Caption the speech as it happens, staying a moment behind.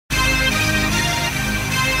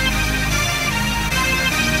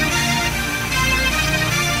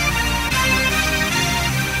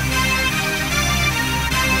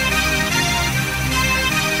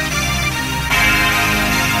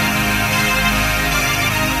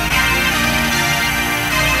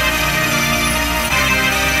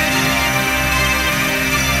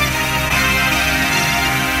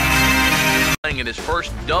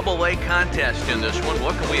double-A contest in this one.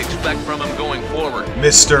 What can we expect from him going forward?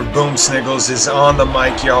 Mr. Boomsniggles is on the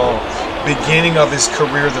mic, y'all. Beginning of his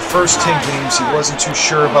career, the first 10 games, he wasn't too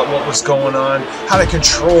sure about what was going on, how to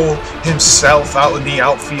control himself out in the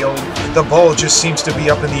outfield. The ball just seems to be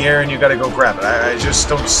up in the air and you gotta go grab it. I just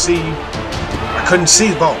don't see, I couldn't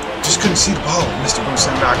see the ball. Just couldn't see the ball, Mr.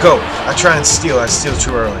 Boomsniggles. Now go. I try and steal, I steal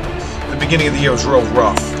too early. The beginning of the year was real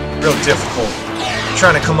rough, real difficult.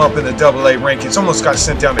 Trying to come up in the AA rankings, almost got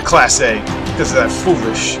sent down to Class A because of that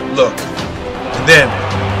foolish look. And then,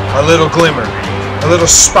 a little glimmer, a little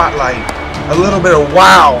spotlight, a little bit of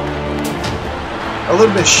wow, a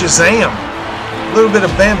little bit of Shazam, a little bit of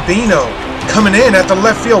Bambino coming in at the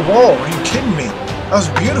left field wall. Are you kidding me? That was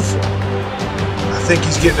beautiful. I think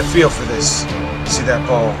he's getting a feel for this. See that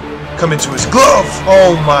ball come into his glove?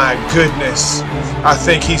 Oh my goodness. I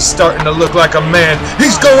think he's starting to look like a man.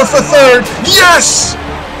 He's going for third. Yes!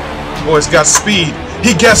 Boy's got speed.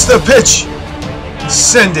 He gets the pitch.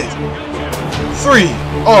 Send it.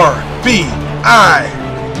 3-R-B-I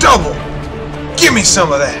double. Give me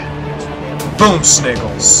some of that.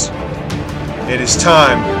 Boomsniggles. It is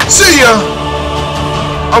time. See ya!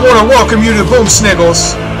 I want to welcome you to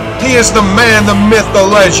Boomsniggles. He is the man, the myth, the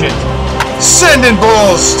legend. Sending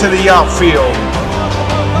balls to the outfield.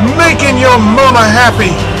 Making your mama happy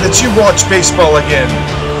that you watch baseball again.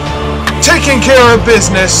 Taking care of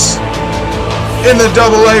business in the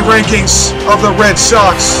AA rankings of the Red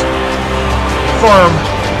Sox farm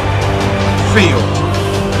field.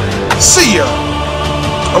 See ya!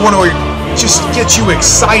 I want to just get you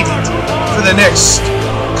excited for the next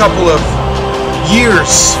couple of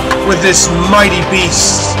years with this mighty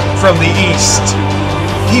beast from the East.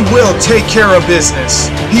 He will take care of business.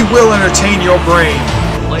 He will entertain your brain.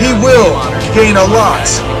 He will gain a lot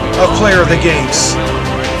of player of the games.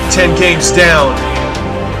 10 games down.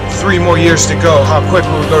 3 more years to go. How quick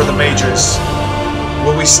will we go to the majors?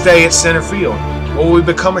 Will we stay at center field? Will we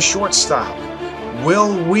become a shortstop?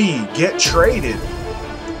 Will we get traded?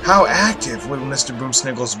 How active will Mr.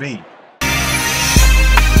 Boomsniggles be?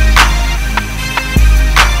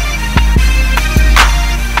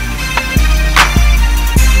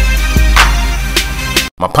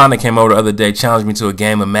 My partner came over the other day, challenged me to a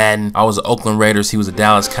game of Madden. I was the Oakland Raiders, he was the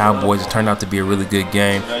Dallas Cowboys. It turned out to be a really good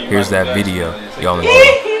game. Here's that video. Y'all enjoy.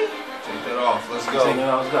 Take that off. Let's go. Take it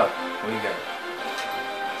off. Let's go. What you got?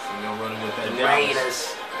 So you're running with that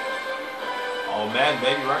Raiders. All Madden,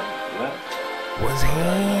 baby, right? Yeah. Was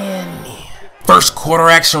handy. First quarter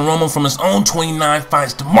action, Romo from his own 29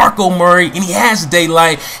 finds DeMarco Murray, and he has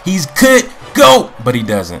daylight. He's good, go, but he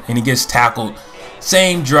doesn't, and he gets tackled.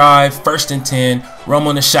 Same drive, 1st and 10, Romo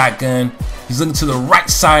in the shotgun. He's looking to the right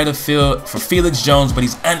side of the field for Felix Jones, but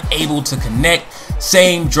he's unable to connect.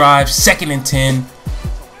 Same drive, 2nd and 10.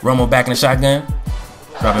 Romo back in the shotgun.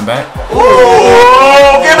 Dropping back.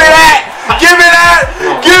 Ooh, give me that! Give me that!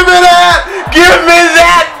 Give me that! Give me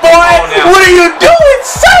that, boy! What are you doing,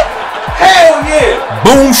 son? Hell yeah!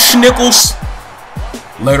 Boomsniggles.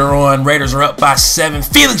 Later on, Raiders are up by 7.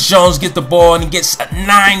 Felix Jones gets the ball and he gets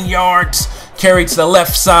 9 yards. Carried to the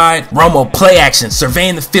left side. Romo play action,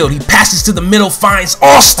 surveying the field. He passes to the middle, finds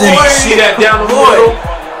Austin. Boy, see that down the middle?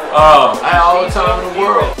 I had all the time in the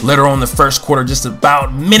world. Later on in the first quarter, just about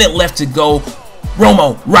a minute left to go.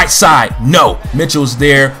 Romo, right side, no. Mitchell's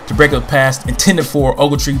there to break up a pass intended for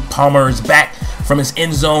Ogletree. Palmer is back from his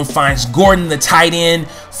end zone, finds Gordon, the tight end,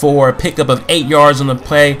 for a pickup of 8 yards on the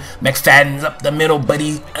play. McFadden's up the middle, but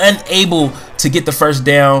he's unable to get the first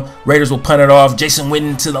down. Raiders will punt it off. Jason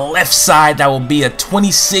Witten to the left side. That will be a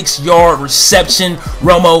 26-yard reception.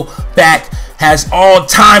 Romo back, has all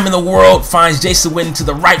time in the world, finds Jason Witten to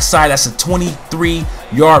the right side. That's a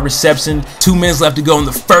 23-yard reception. 2 minutes left to go in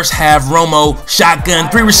the first half. Romo, shotgun,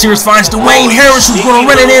 3 receivers, finds Dwayne Harris, who's going to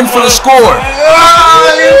run it in for the score.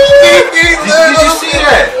 Did you see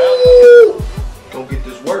that? Go get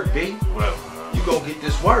this work, B. You go get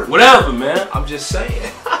this work. Whatever, man. I'm just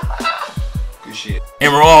saying. Good shit.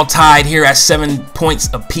 And we're all tied here at 7 points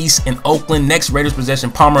apiece in Oakland. Next Raiders possession,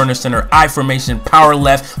 Palmer under center, I formation, power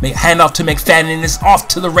left, hand off to McFadden, and it's off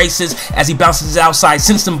to the races as he bounces outside.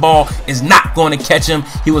 Simpson ball is not going to catch him.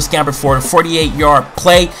 He will scamper for a 48-yard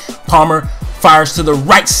play. Palmer fires to the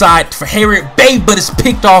right side for Harriet Bay, but it's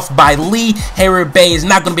picked off by Lee. Harriet Bay is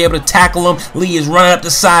not going to be able to tackle him. Lee is running up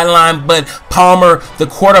the sideline, but Palmer, the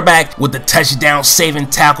quarterback, with the touchdown saving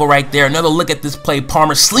tackle right there. Another look at this play.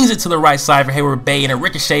 Palmer slings it to the right side for Harriet Bay, and it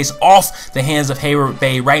ricochets off the hands of Harriet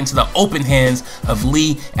Bay right into the open hands of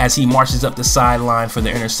Lee as he marches up the sideline for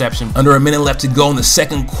the interception. Under a minute left to go in the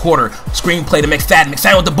second quarter. Screen play to McFadden.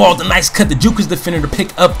 McFadden with the ball, the nice cut. The Junkie's defender to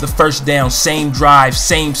pick up the first down. Same drive,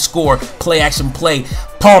 same score. Play action action play.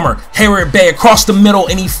 Palmer, Hayward Bay across the middle,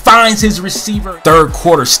 and he finds his receiver. Third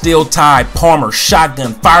quarter, still tied. Palmer,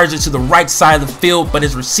 shotgun, fires it to the right side of the field, but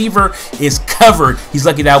his receiver is covered. He's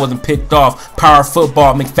lucky that wasn't picked off. Power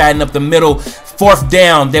football, McFadden up the middle. Fourth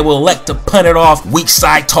down, they will elect to punt it off. Weak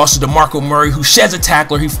side toss to DeMarco Murray, who sheds a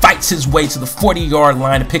tackler. He fights his way to the 40-yard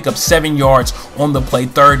line to pick up 7 yards on the play.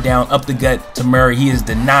 Third down, up the gut to Murray. He is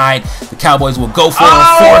denied. The Cowboys will go for it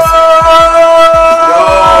on fourth.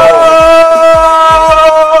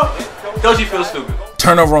 Don't you feel stupid?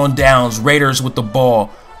 Turnover on downs. Raiders with the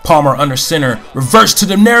ball. Palmer under center. Reverse to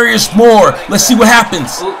Demarius Moore. Let's see what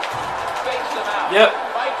happens. Yep.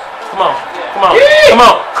 Come on. Come on. Come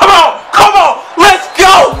on. Come on. Come on. Let's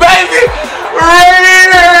go, baby.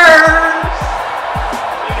 Raiders.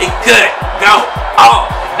 He could go. Oh,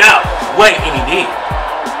 no. Wait, and he did.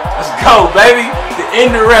 Let's go, baby. The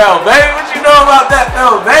end around, baby. What you know about that,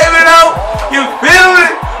 though, baby, though? You feel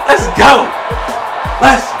it? Let's go.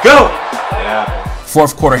 Let's go.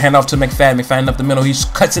 Fourth quarter, handoff to McFadden. McFadden up the middle. He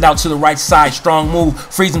cuts it out to the right side. Strong move.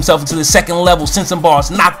 Frees himself into the second level. Simpson ball is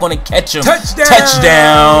not going to catch him.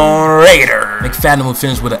 Touchdown Raider. McFadden will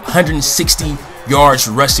finish with 160 yards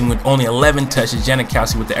rushing with only 11 touches.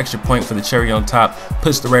 Janikowski with the extra point for the cherry on top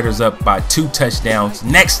puts the Raiders up by 2 touchdowns.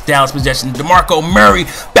 Next Dallas possession, DeMarco Murray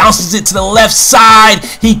bounces it to the left side.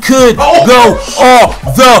 He could go all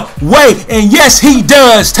the way, and yes, he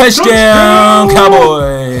does. Touchdown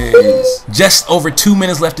Cowboys. Just over 2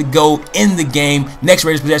 minutes left to go in the game. Next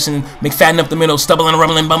Raiders possession, McFadden up the middle, stumbling,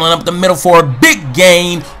 rumbling, bumbling up the middle for a big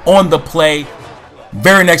gain on the play.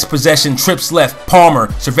 Very next possession, trips left. Palmer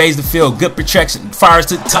surveys the field, good protection, fires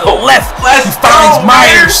to the left. He finds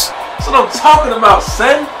Myers. That's what I'm talking about,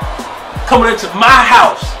 son. Coming into my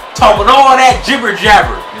house, talking all that jibber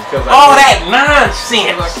jabber, all that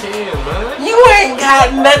nonsense. You ain't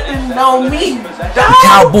got nothing on me, dog.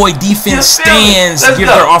 Cowboy defense stands. Give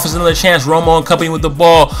their offense another chance. Romo and company with the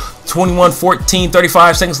ball. 21-14,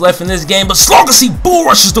 35 seconds left in this game, but Sloggacy bull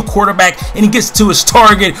rushes the quarterback and he gets to his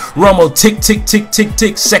target. Romo tick, tick, tick, tick,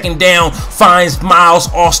 tick. Second down, finds Miles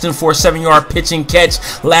Austin for a 7-yard pitch and catch.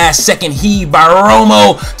 Last second heave by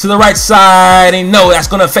Romo to the right side. And no, that's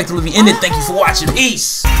going to effectively end it. Thank you for watching.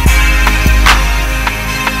 Peace.